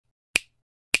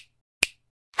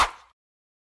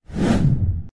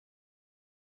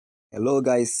Hello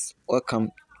guys, welcome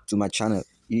to my channel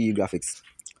ee.grafix.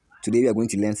 Today we are going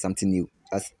to learn something new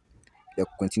as we are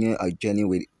continuing our journey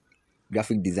with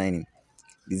graphic designing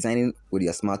with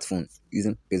your smartphone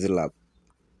using pixellab.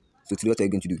 So today what are you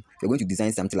going to do? You're going to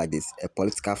design something like this, a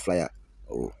political flyer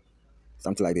or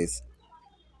something like this.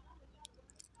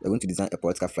 You're going to design a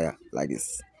political flyer like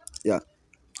this. Yeah,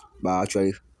 but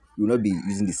actually we will not be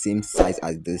using the same size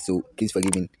as this, so please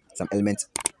forgive me, some elements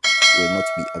will not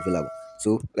be available.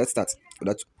 So let's start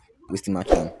without wasting much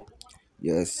time.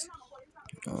 Yes.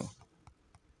 uh,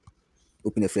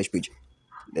 Open a fresh page,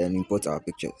 then import our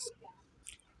pictures.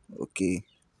 Okay,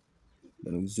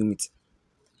 then we zoom it.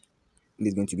 This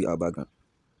is going to be our background.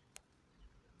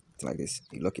 It's like this.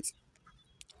 You lock it.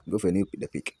 Go for a new the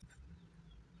pic.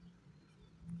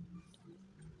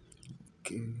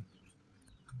 Okay,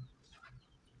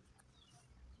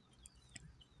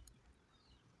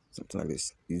 something like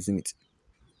this. You zoom it.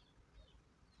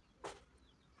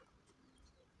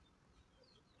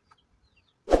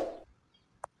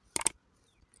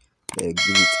 Then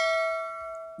give it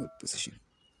good position.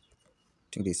 I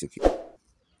think this is okay.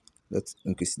 Let's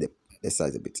increase the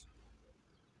size a bit.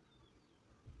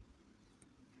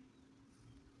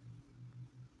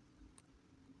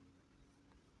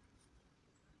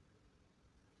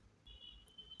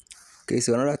 Okay,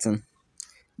 so another thing,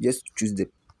 just choose the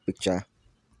picture,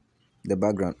 the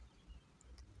background,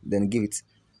 then give it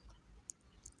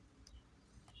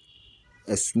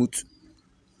a smooth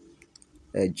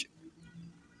edge.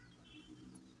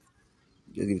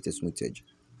 Just give it a smooth edge.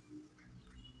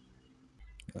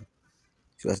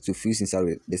 So as to fuse inside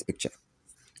with this picture,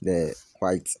 the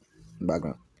white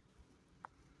background.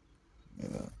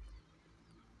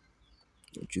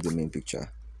 Choose the main picture.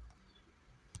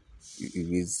 You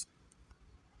erase.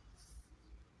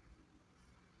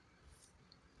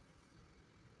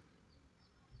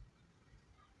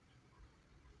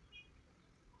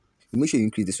 You make sure you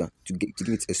increase this one to give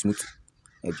it a smooth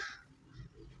edge.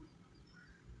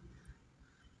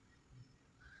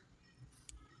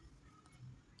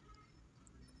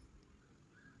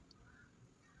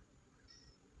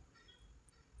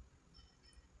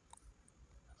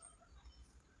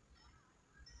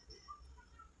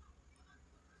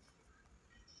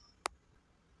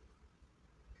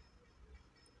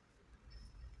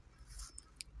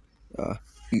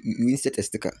 You insert a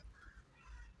sticker,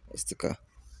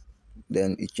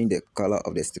 then you change the color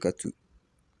of the sticker to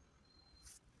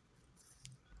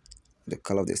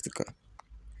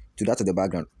that of the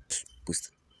background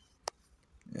post.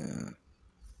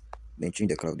 Then change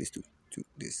the color of this to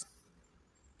this.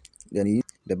 Then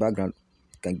the background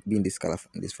can be in this color,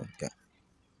 in this form. Yeah,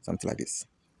 something like this.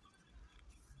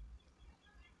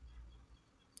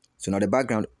 So now the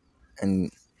background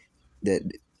and the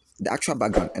the actual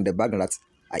background and the background that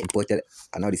I imported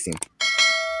are now the same.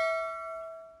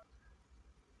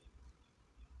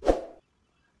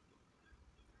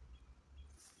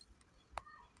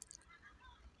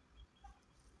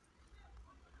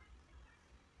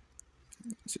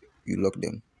 So you lock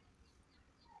them.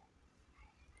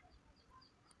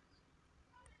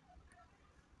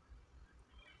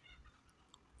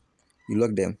 You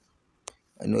lock them.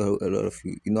 I know a lot of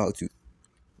you know how to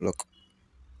lock.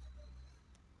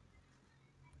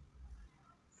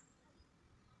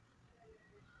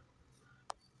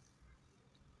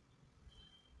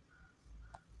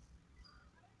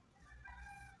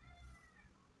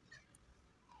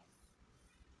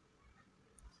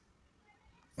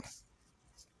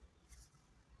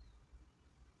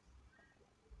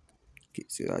 Okay,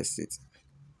 so that's it.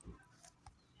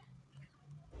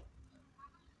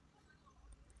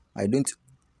 I don't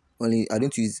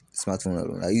use smartphone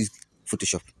alone. I use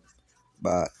Photoshop,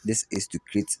 but this is to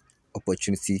create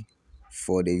opportunity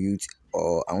for the youth,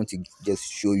 or I want to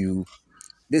just show you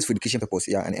this for education purpose,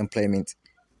 yeah, and employment,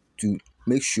 to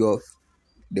make sure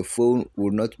the phone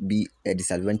will not be a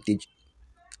disadvantage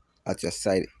at your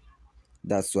side.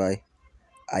 That's why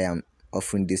I am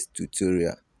offering this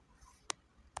tutorial.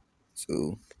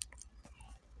 So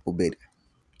obeyed.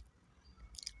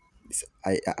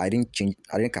 I didn't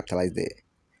capitalize the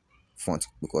font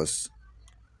because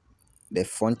the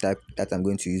font type that I'm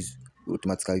going to use will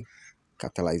automatically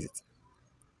capitalize it.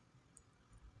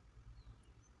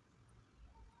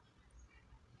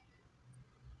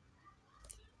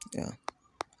 Yeah.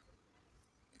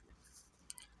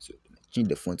 So change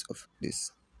the font of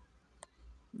this.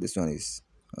 This one is,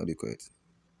 how do you call it?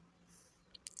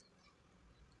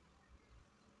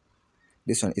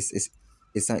 This one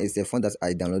is the font that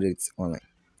I downloaded it online.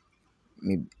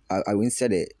 Maybe I will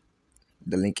insert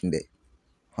the link in the,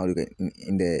 how do you get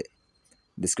in the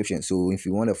description. So if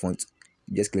you want a font,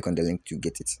 you just click on the link to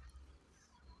get it.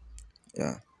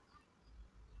 Yeah.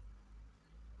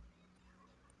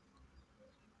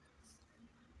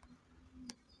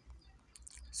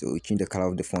 So we change the color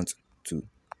of the font to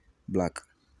black.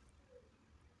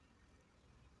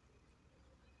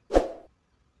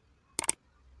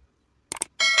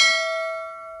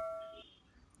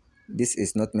 This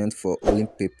is not meant for only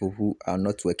people who are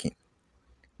not working.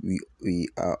 We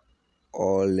are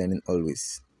all learning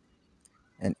always.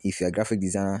 And if you're a graphic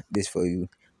designer, this for you.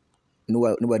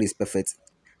 Nobody is perfect.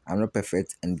 I'm not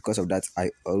perfect, and because of that,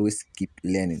 I always keep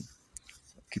learning.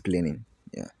 Keep learning.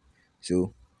 Yeah.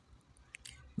 So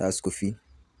that's coffee,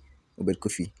 Obed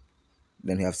coffee.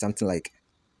 Then we have something like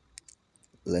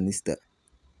Lannister.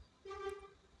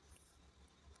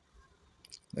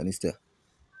 Lannister.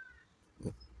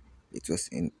 It was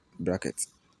in brackets.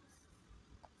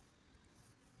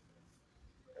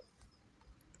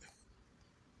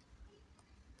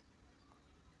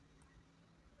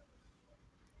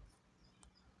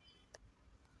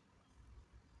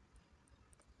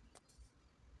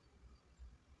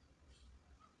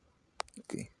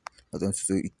 Okay. But then,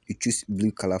 so you choose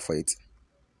blue color for it.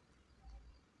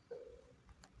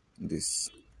 This.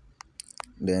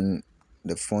 Then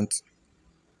the font.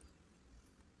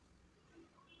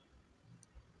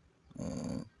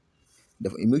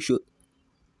 You make sure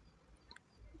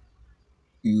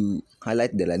you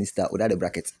highlight the Lannister without the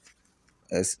bracket,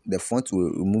 as the font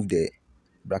will remove the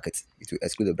bracket. It will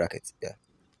exclude the bracket. Yeah.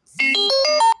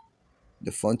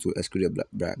 The font will exclude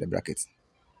the bracket.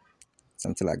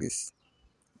 Something like this.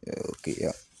 Yeah, okay.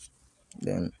 Yeah.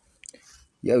 Then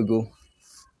here we go.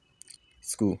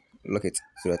 It's cool. Lock it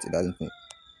so that it doesn't move.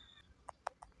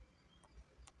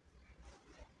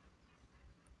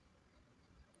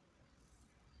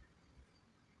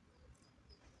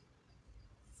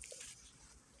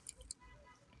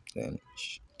 Then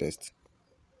test.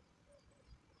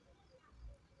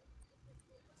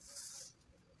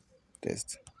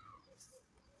 Test.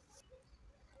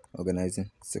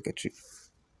 Organizing secretary.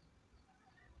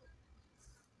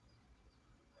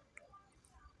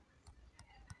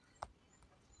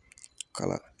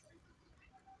 Color.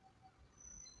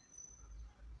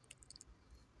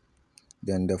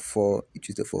 Then the four, you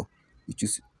choose the four. You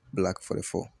choose black for the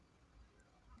four.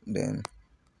 Then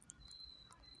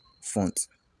font.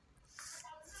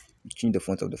 You change the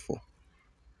font of the four.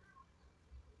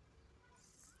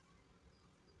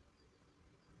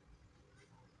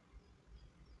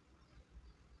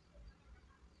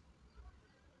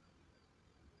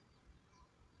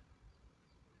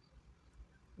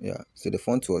 Yeah. So the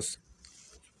font was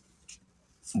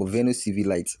Boveno CV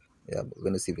Light. Yeah,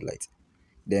 Boveno CV Light.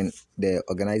 Then the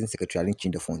organizing secretary, I didn't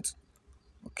change the font.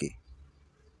 Okay.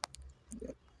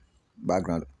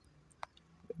 Background.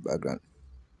 Background.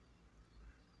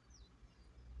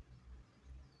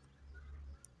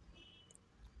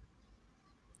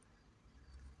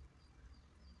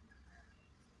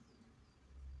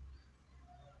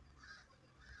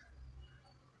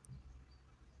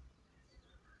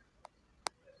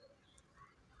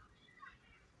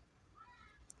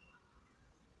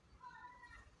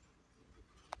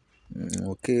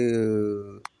 Okay.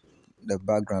 The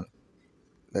background.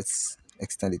 Let's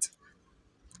extend it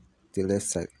to the left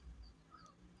side.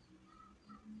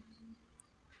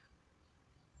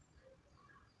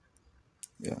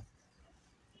 Yeah.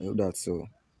 I hope that so.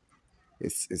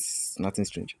 It's nothing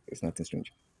strange. It's nothing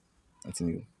strange. Nothing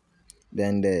new.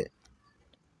 Then the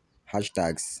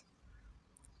hashtags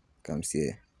comes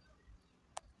here.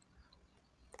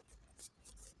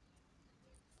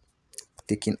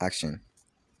 Taking action.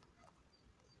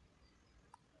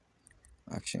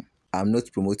 Action. I'm not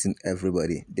promoting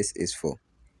everybody. This is for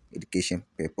education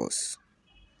purpose.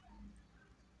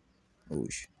 Oh,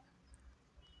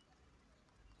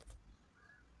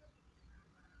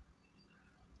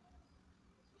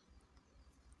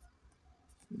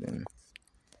 then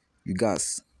you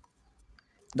guys.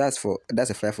 That's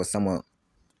a file for someone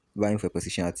vying for a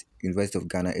position at University of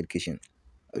Ghana Education,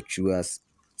 a true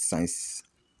science,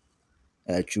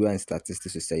 a true and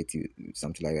statistics society,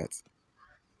 something like that.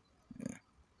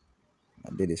 I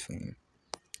did this for him.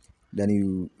 Then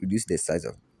you reduce the size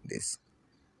of this.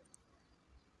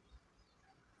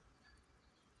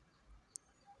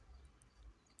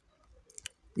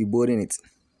 You bold in it.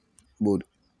 Bold.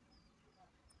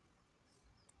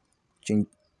 Change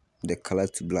the color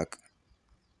to black.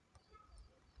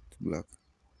 To black.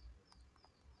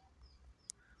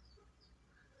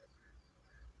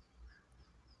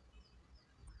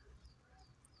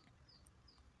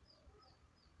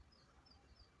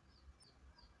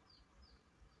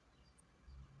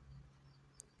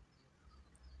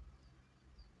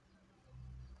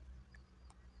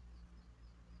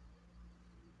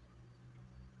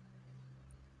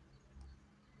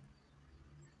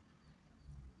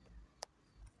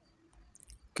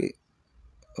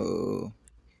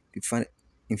 if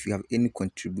you have any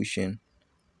contribution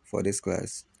for this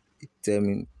class, tell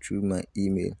me through my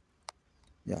email.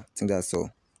 Yeah, I think that's all.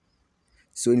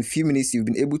 So in a few minutes, you've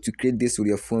been able to create this with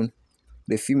your phone.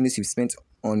 The few minutes you've spent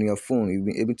on your phone, you've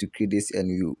been able to create this, and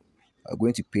you are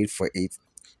going to pay for it.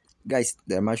 Guys,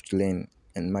 there's much to learn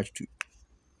and much to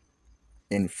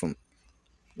earn from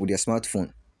with your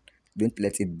smartphone. Don't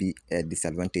let it be a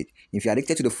disadvantage. If you're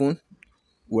addicted to the phone,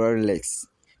 relax.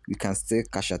 You can still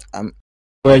cash out.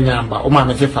 Nyamba,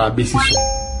 umame se fa besi so.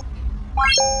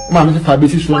 Umame se fa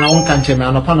besi so na won kan che me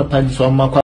anopa no pa so